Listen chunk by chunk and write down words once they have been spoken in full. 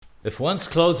If one's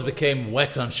clothes became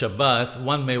wet on Shabbath,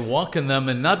 one may walk in them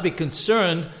and not be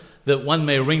concerned that one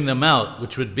may wring them out,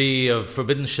 which would be of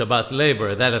forbidden Shabbat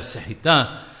labor, that of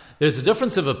sehita. There's a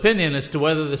difference of opinion as to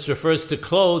whether this refers to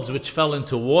clothes which fell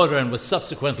into water and was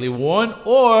subsequently worn,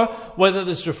 or whether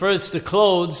this refers to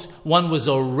clothes one was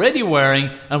already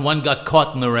wearing and one got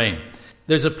caught in the rain.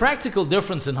 There's a practical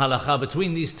difference in halakha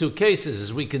between these two cases,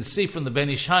 as we can see from the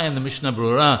Ben Ish Hai and the Mishnah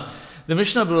Brura. The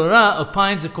Mishnah Brura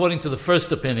opines according to the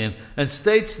first opinion and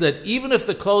states that even if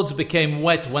the clothes became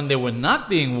wet when they were not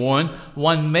being worn,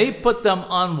 one may put them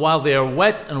on while they are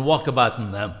wet and walk about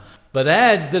in them, but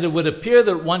adds that it would appear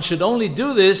that one should only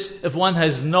do this if one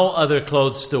has no other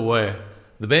clothes to wear.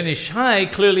 The Ben Ish Hai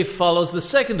clearly follows the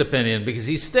second opinion because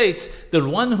he states that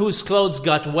one whose clothes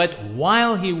got wet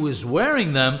while he was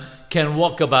wearing them can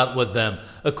walk about with them.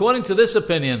 According to this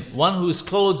opinion, one whose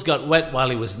clothes got wet while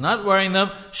he was not wearing them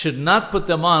should not put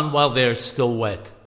them on while they are still wet.